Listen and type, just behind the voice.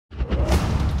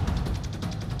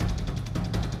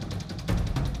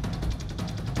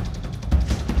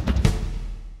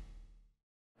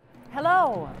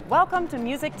Hello, welcome to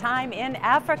Music Time in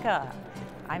Africa.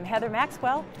 I'm Heather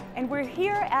Maxwell, and we're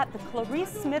here at the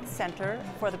Clarice Smith Center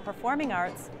for the Performing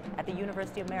Arts at the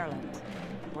University of Maryland.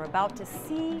 We're about to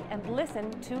see and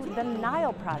listen to the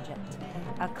Nile Project,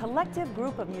 a collective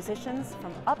group of musicians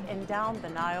from up and down the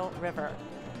Nile River.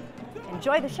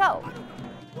 Enjoy the show.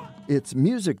 It's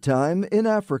Music Time in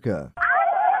Africa.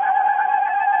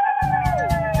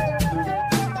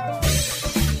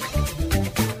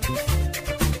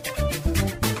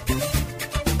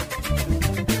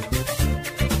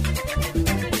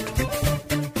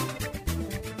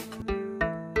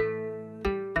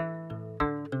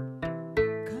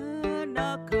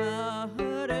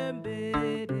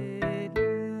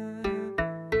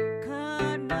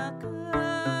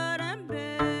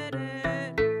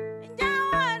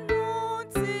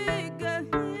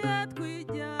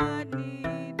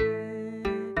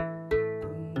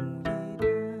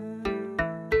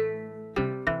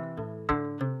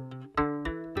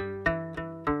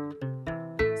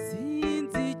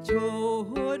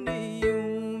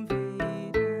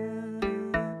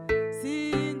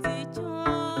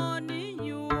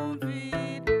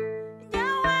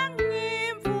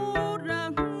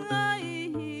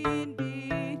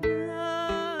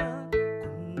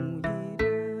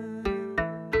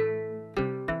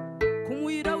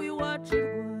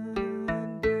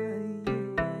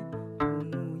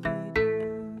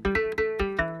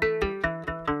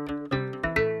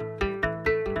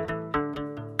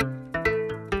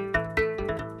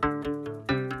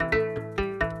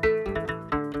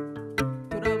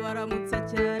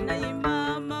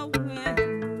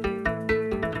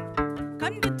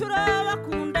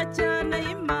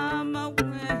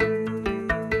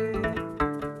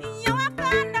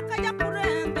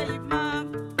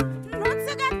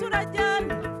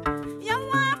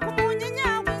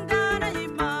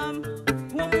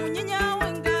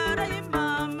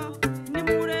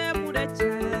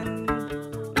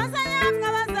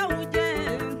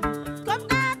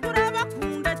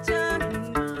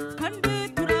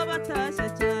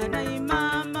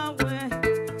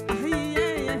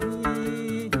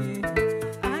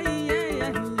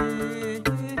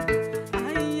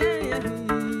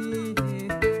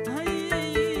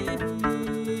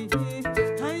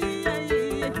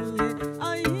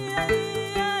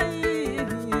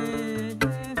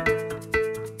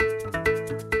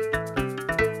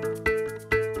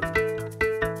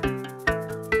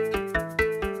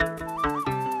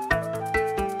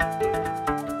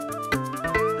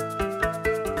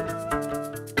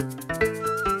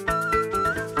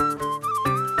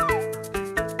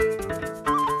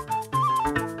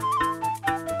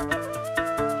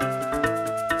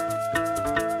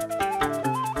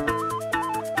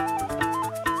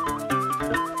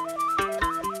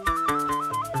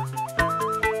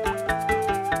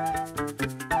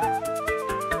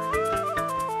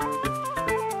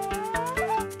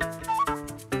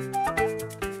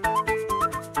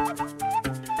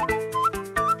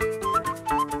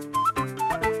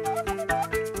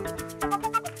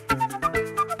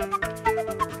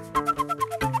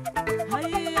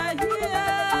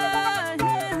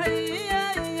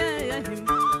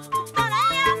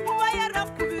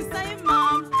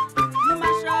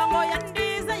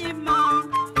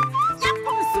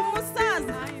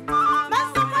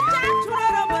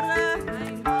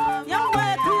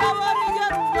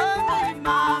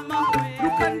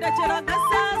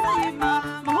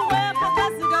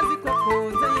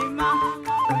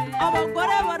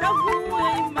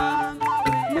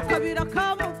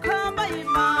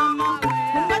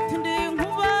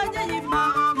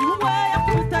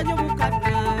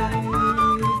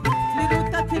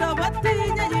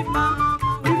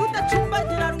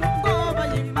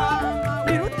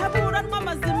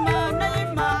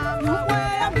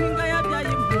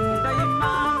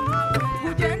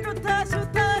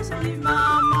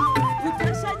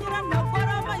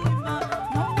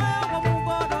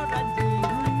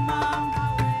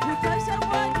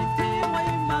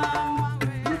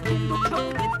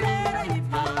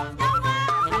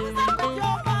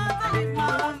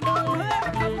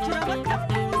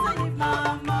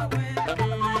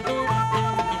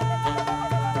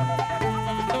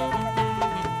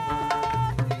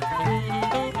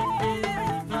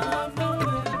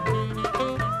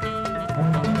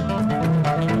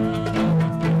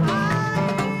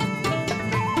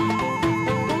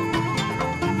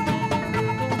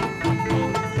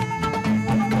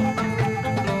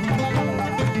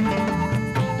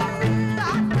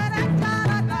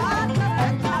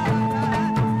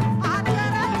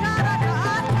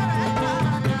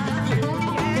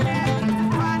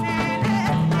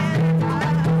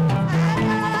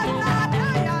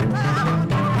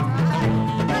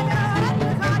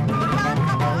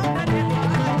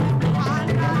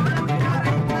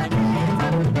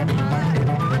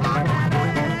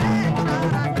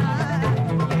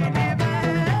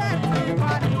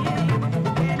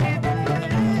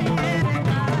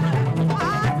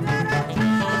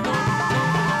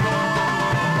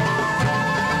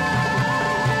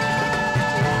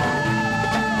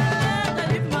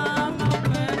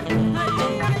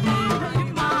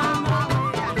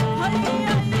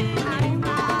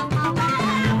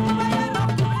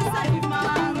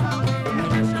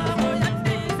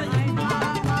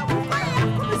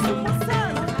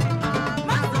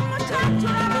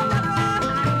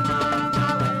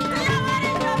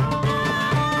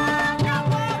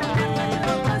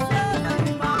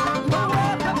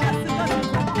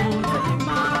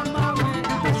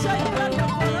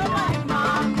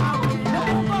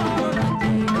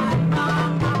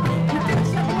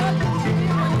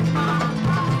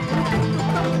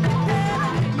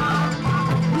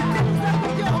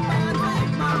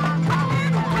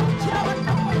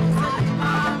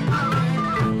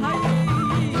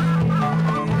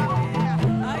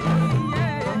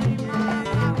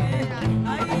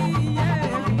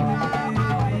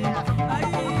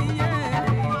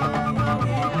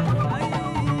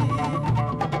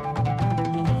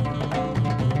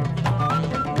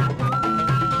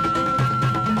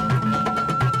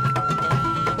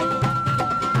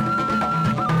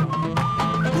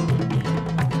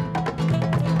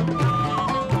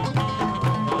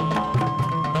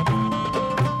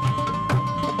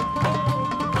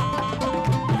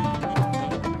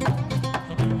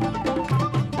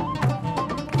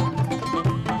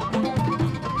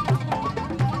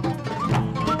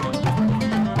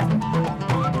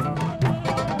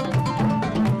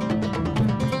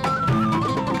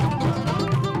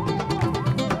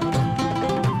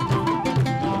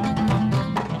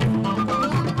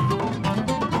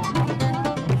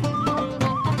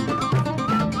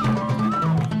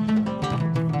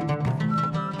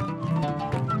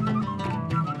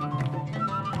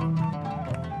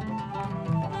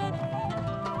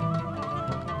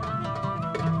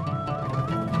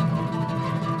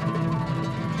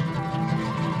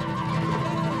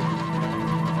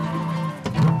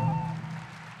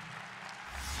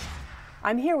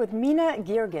 I'm here with Mina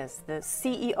Girgis, the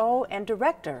CEO and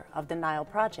director of the Nile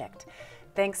Project.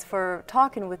 Thanks for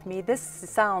talking with me. This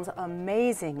sounds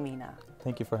amazing, Mina.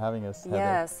 Thank you for having us, Heather.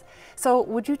 Yes. So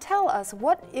would you tell us,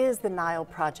 what is the Nile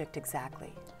Project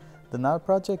exactly? The Nile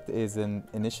Project is an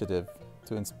initiative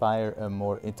to inspire a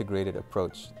more integrated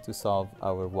approach to solve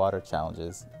our water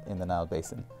challenges in the Nile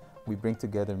Basin. We bring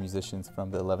together musicians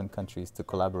from the 11 countries to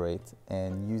collaborate,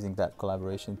 and using that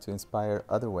collaboration to inspire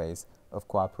other ways of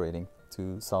cooperating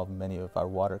to solve many of our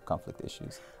water conflict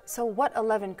issues. So what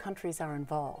 11 countries are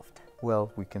involved?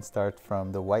 Well, we can start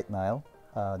from the White Nile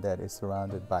that is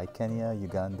surrounded by Kenya,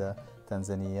 Uganda,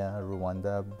 Tanzania,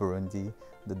 Rwanda, Burundi,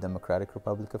 the Democratic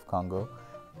Republic of Congo,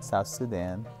 South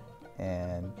Sudan,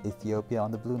 and Ethiopia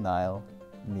on the Blue Nile,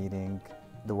 meeting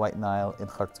the White Nile in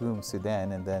Khartoum,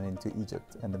 Sudan, and then into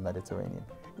Egypt and the Mediterranean.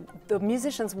 The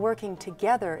musicians working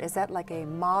together, is that like a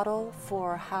model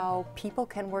for how people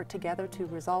can work together to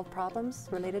resolve problems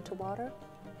related to water?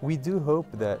 We do hope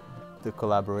that the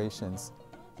collaborations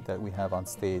that we have on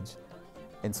stage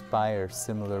inspire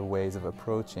similar ways of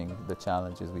approaching the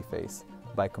challenges we face.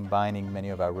 By combining many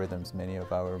of our rhythms, many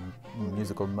of our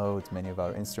musical modes, many of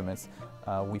our instruments,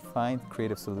 we find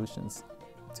creative solutions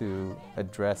to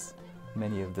address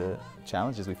many of the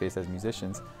challenges we face as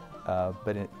musicians,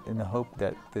 but in the hope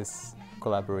that this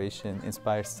collaboration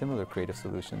inspires similar creative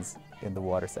solutions in the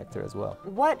water sector as well.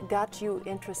 What got you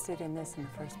interested in this in the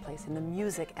first place, in the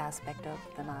music aspect of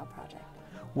the Nile Project?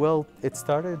 Well, it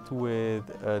started with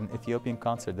an Ethiopian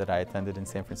concert that I attended in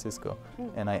San Francisco,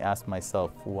 and I asked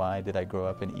myself, why did I grow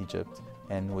up in Egypt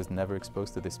and was never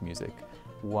exposed to this music?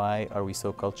 Why are we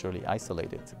so culturally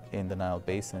isolated in the Nile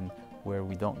Basin, where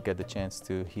we don't get the chance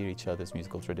to hear each other's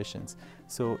musical traditions?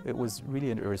 So it was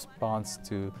really a response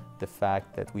to the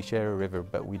fact that we share a river,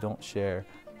 but we don't share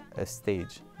a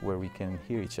stage where we can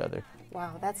hear each other.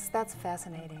 Wow, that's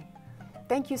fascinating.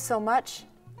 Thank you so much.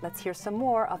 Let's hear some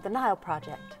more of the Nile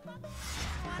Project.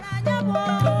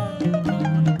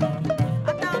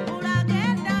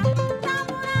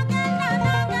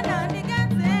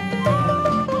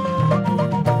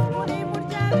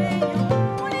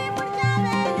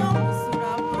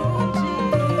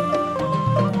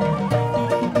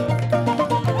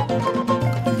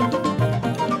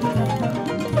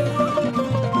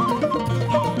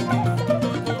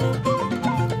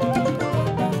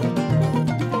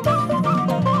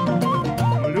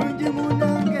 Mulungi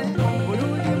munange,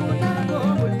 mulungi munango,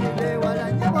 mulinde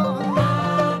walanyabo.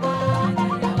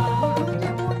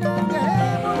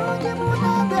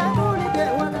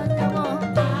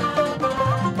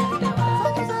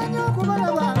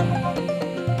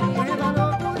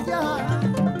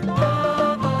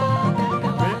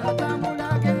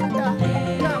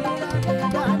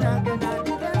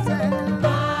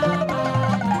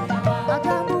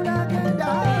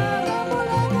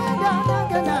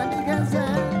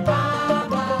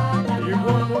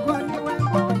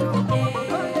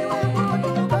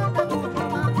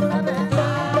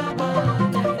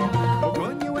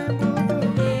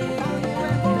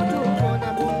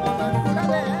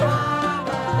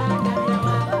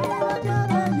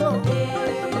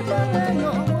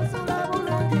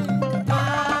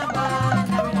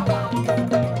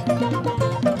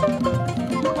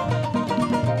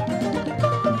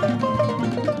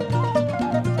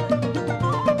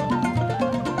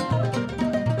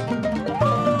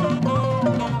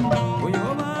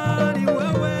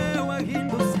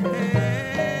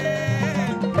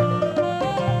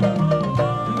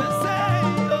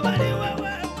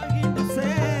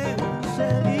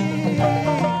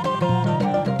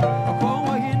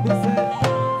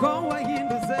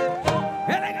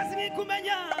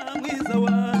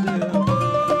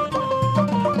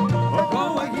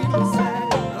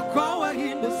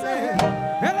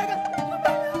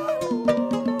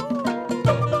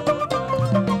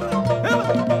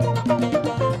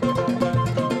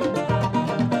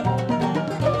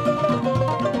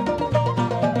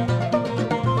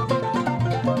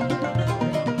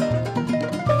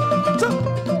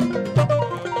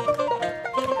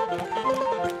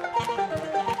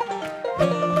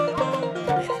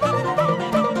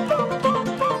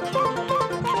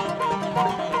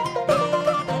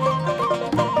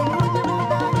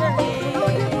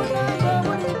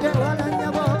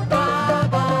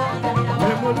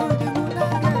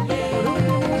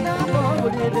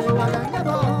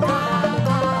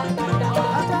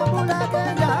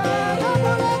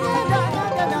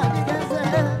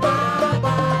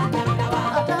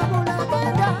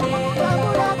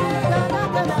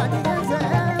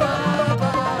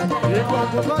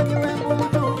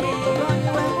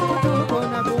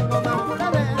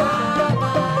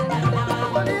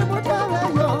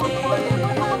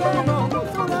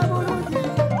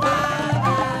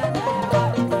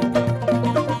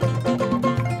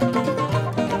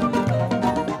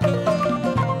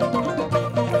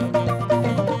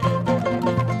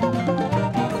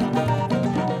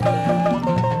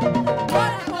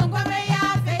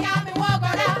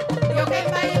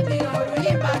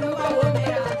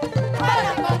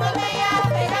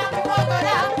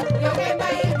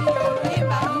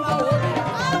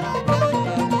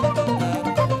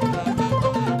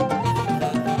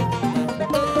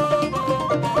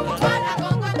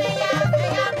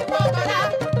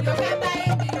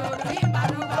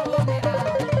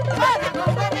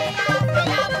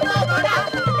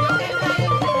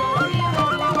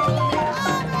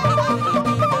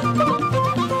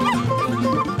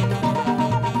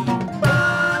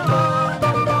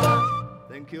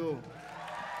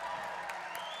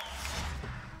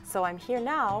 So I'm here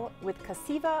now with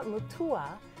Kasiva Mutua,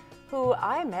 who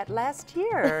I met last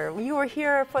year. You were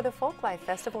here for the Folklife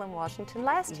Festival in Washington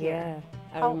last year.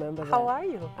 Yeah, I remember that. How are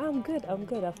you? I'm good,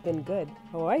 I've been good.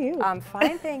 How are you? I'm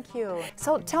fine, thank you.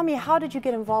 So tell me, how did you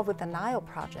get involved with the Nile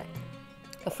Project?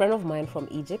 A friend of mine from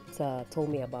Egypt told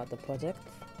me about the project,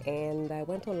 and I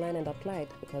went online and applied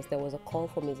because there was a call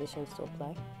for musicians to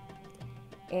apply.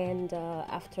 And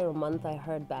after a month, I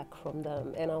heard back from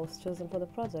them, and I was chosen for the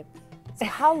project. So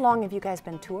how long have you guys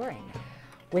been touring?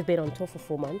 We've been on tour for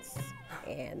 4 months,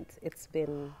 and it's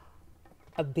been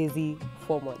a busy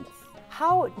 4 months.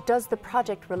 How does the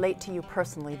project relate to you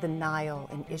personally, the Nile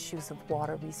and issues of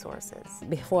water resources?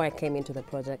 Before I came into the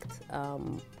project,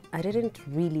 I didn't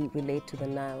really relate to the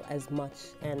Nile as much,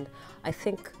 and I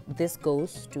think this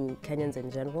goes to Kenyans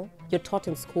in general. You're taught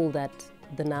in school that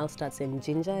the Nile starts in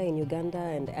Jinja in Uganda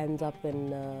and ends up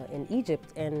in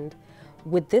Egypt, and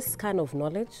with this kind of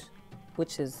knowledge,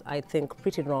 which is, I think,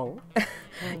 pretty wrong,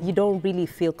 you don't really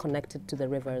feel connected to the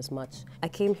river as much. I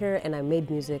came here and I made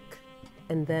music,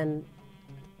 and then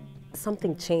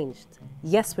something changed.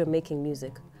 Yes, we're making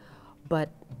music, but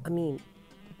I mean,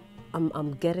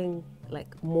 I'm getting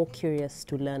like more curious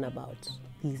to learn about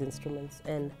these instruments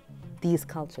and these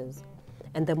cultures.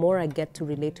 And the more I get to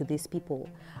relate to these people,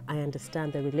 I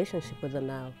understand their relationship with the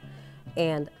Nile.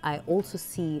 And I also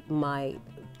see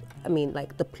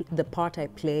the part I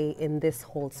play in this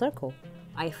whole circle.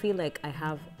 I feel like I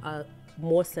have a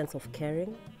more sense of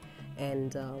caring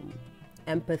and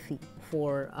empathy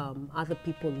for other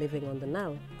people living on the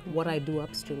Nile. What I do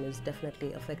upstream is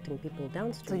definitely affecting people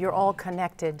downstream. So you're all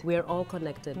connected. We're all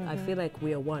connected. I feel like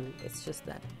we are one. It's just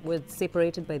that we're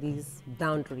separated by these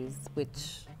boundaries,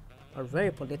 which are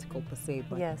very political per se,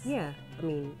 but yes. Yeah, I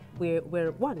mean,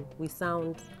 we're one. We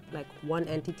sound like one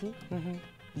entity,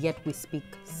 yet we speak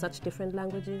such different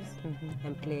languages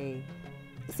and play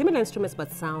similar instruments but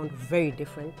sound very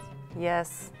different.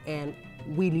 Yes. And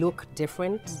we look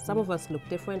different. Some of us look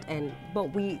different, but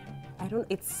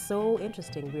it's so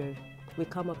interesting. We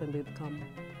come up and we become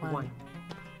one.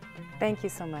 Thank you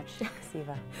so much,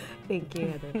 Kasiva. Thank you,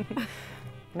 Heather.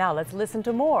 Now let's listen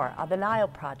to more of the Nile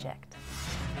Project.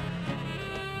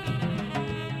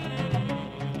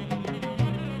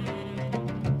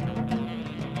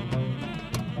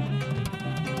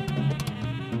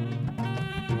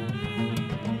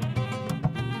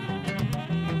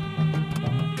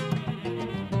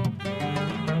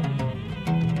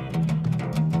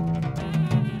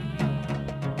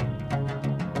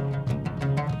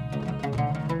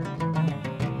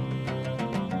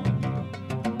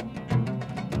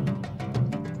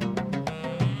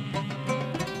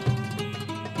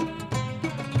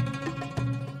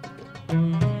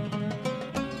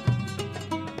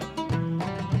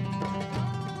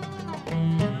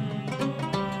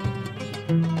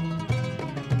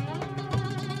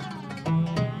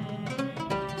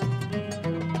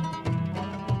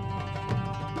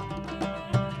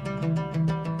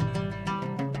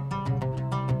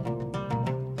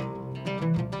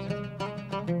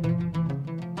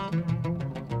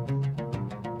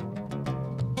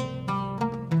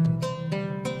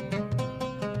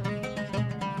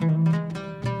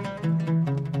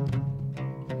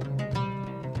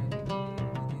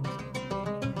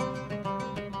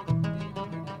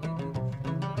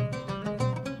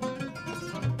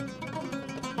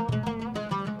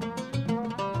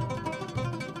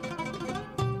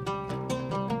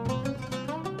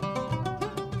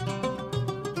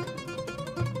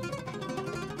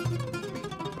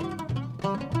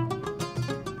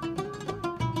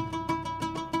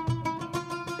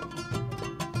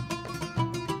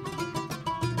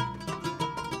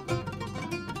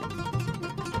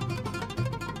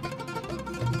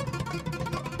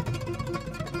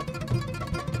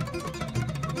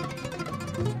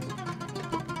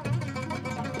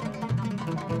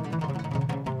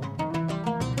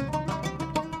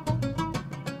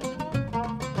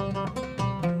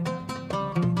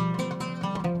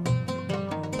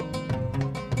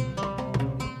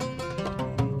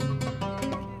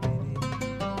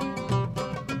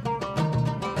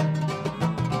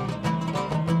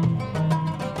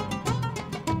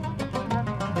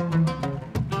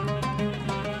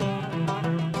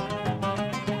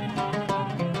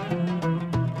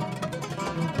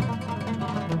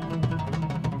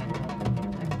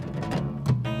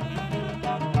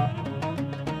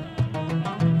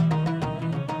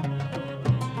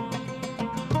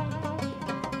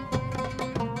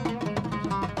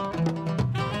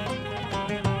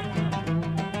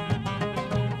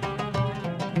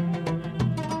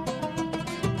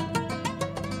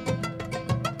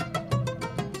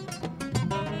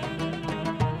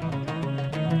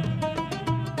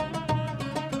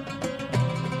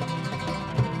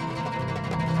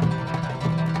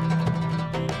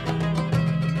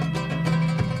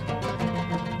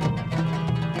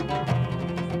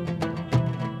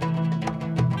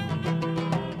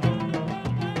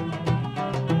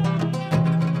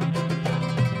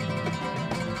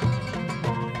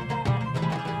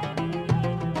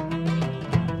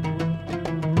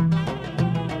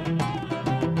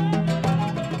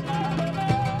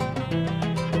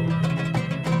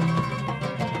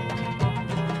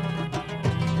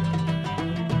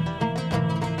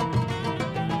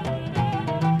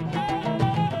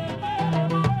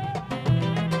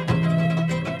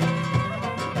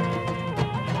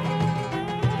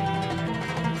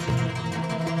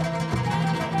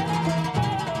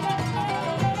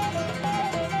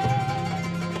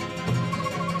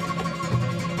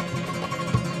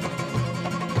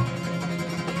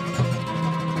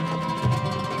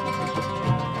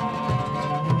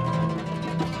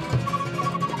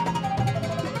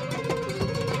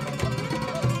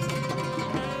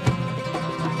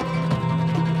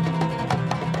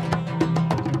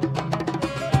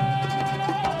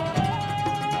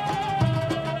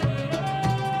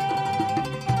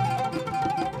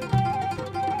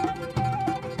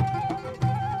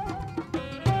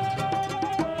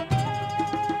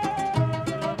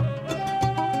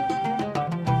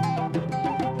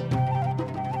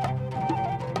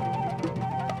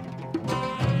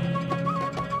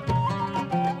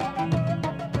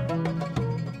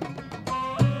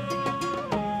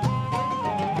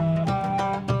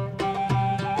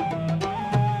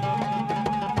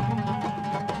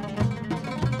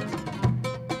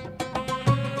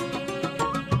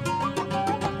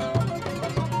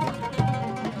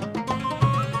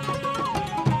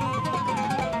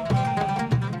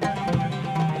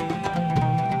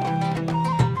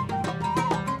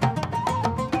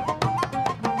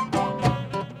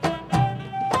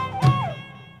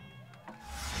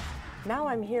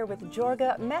 I'm here with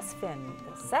Jorga Mesfin,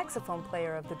 the saxophone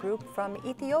player of the group from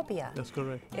Ethiopia. That's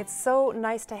correct. It's so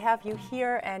nice to have you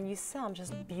here, and you sound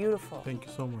just beautiful. Thank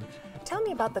you so much. Tell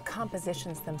me about the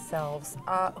compositions themselves.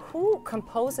 Who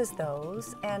composes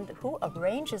those, and who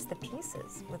arranges the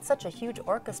pieces? With such a huge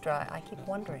orchestra, I keep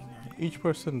wondering that. Each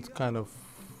person kind of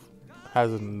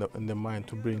has in their mind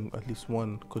to bring at least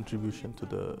one contribution to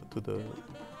the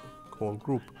whole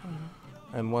group.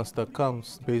 And once that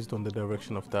comes, based on the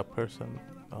direction of that person,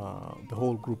 the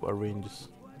whole group arranges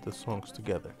the songs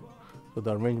together. So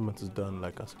the arrangement is done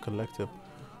like as a collective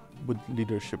with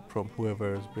leadership from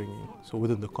whoever is bringing, so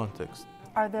within the context.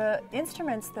 Are the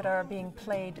instruments that are being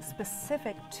played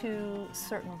specific to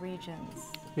certain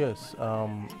regions? Yes,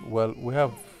 well, we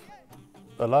have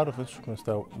a lot of instruments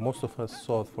that most of us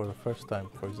saw for the first time.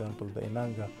 For example, the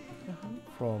inanga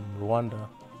from Rwanda,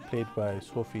 played by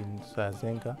Sophie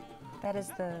Nsazenga. That is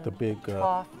The big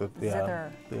cloth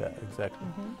zither. Yeah, exactly.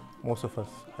 Most of us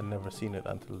had never seen it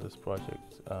until this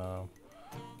project.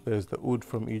 There's the oud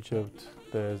from Egypt.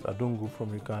 There's adungu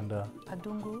from Uganda.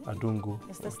 Adungu? Adungu,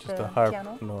 Is this which the is the harp.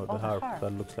 piano? No, Oh, the the harp harp.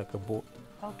 that looks like a boat.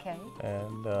 Okay.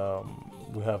 And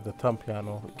we have the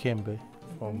tampiano, kembe,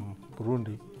 from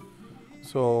Burundi.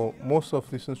 So most of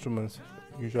these instruments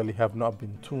usually have not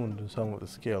been tuned in some of the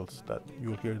scales that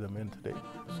you'll hear them in today.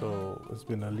 So it's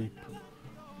been a leap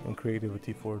in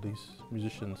creativity for these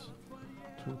musicians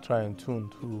to try and tune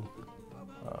to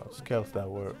scales that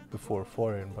were before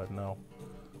foreign, but now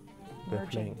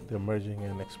they're merging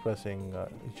and expressing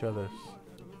each other's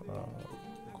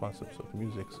concepts of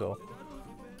music. So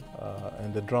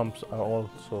and the drums are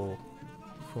also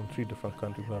from 3 different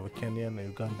countries. We have a Kenyan, a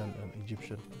Ugandan, and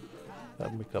Egyptian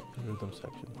that make up the rhythm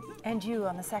section. And you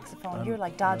on the saxophone, And- you're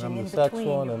like dodging and in I'm the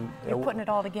saxophone, between. and You're putting it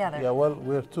all together. Yeah, well,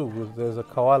 we're two. There's a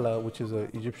kawala, which is an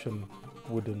Egyptian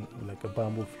wooden, like a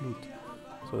bamboo flute.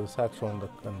 So the saxophone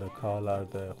and the kawala are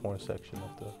the horn section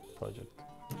of the project.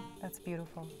 That's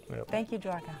beautiful. Yep. Thank you,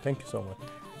 Jorga. Thank you so much.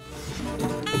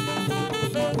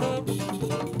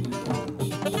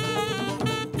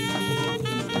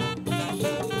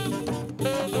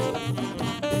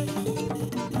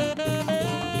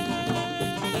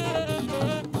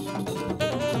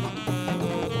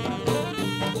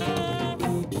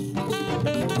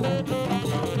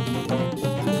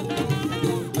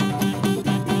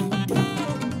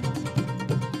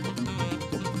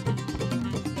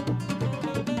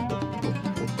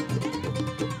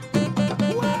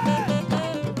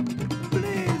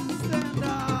 Please stand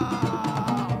up.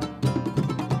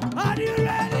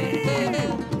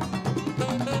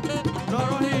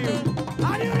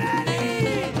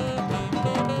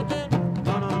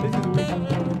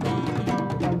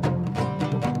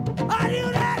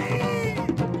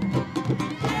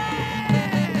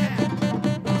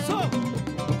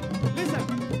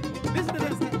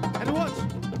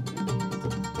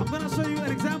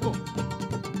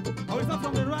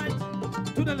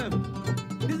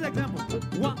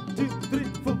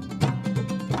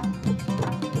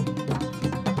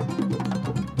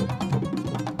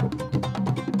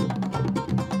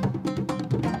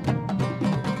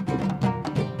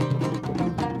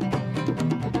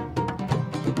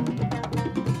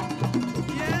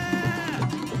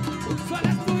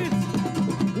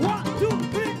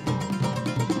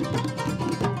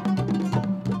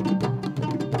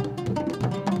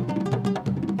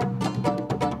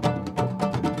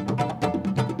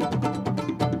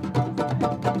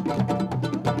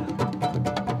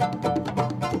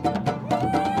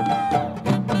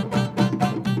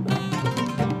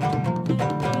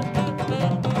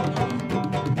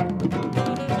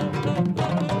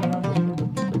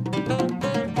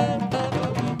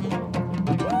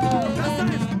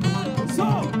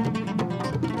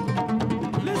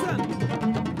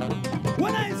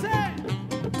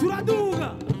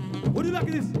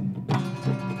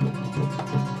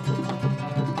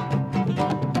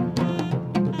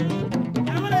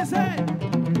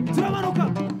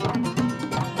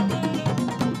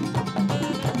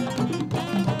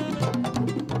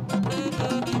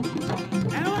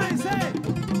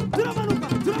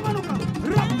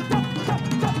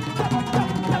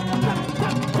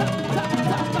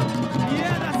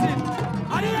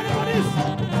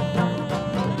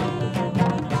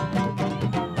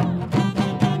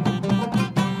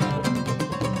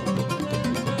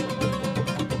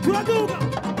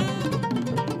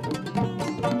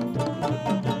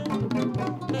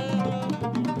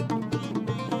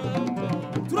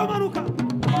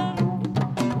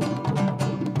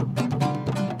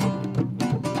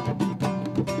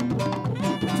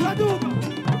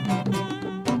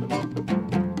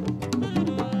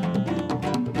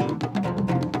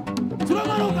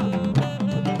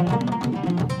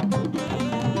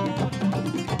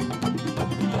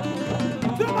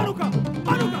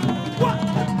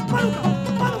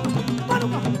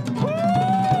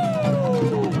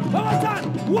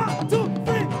 1, 2,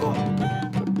 3, 4.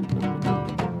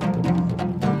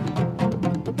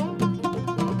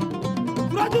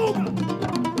 Turaduga.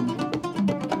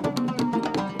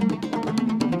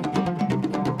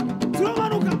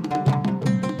 Turamanuka.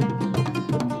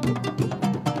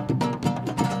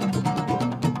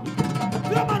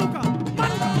 Turamanuka.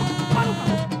 Manuka. Manuka.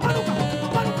 Manuka.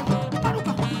 Manuka.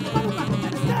 Manuka. Manuka.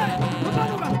 And stay.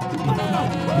 Manuka. Manuka.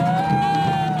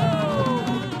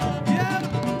 Yeah.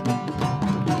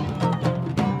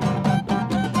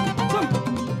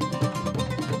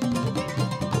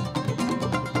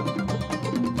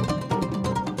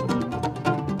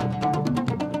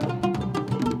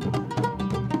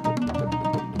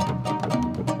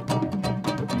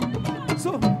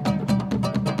 So,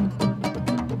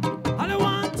 allez,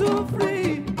 1, 2,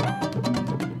 3.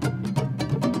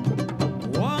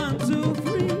 1, 2,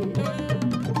 3.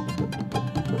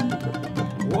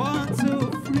 1, 2,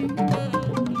 3.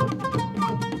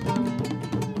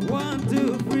 1,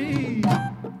 2, 3.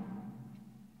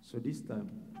 So this time,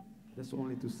 that's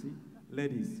only to see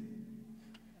ladies.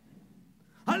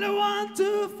 Allez, 1,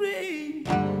 2, 3.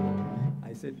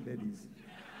 I said ladies.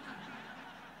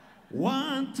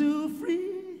 1, 2, 3.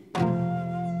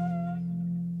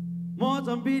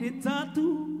 Mozambique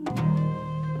tattoo.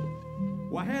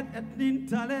 Wahed etnin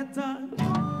taleta.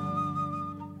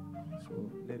 So,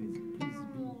 ladies, please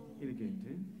be elegant.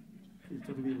 Eh? Please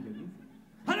try to be elegant.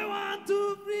 Hello, 1,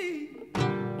 2, 3.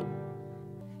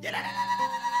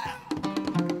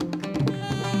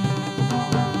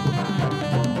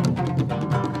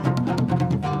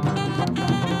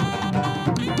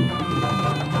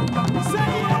 Say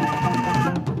yeah!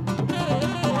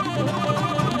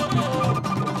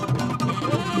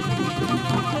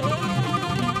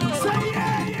 Say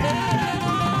yeah,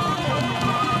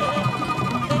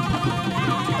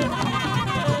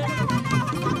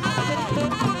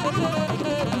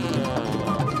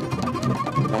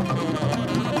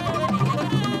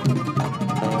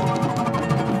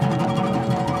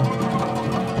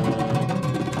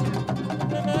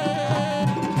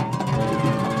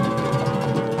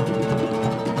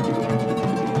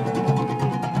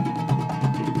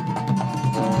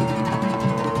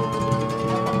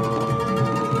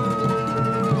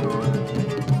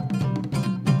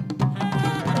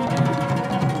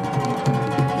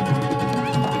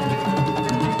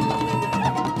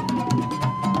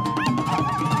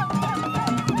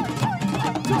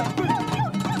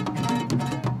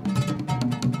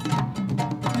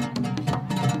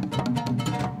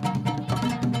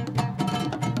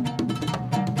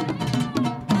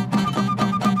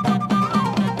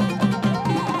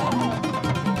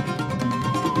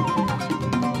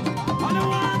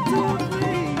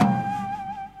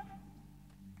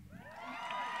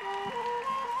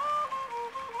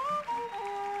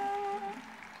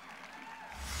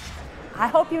 I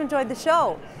hope you enjoyed the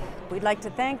show. We'd like to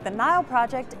thank the Nile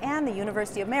Project and the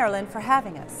University of Maryland for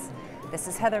having us. This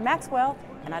is Heather Maxwell,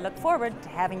 and I look forward to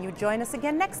having you join us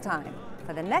again next time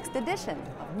for the next edition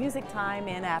of Music Time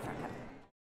in Africa.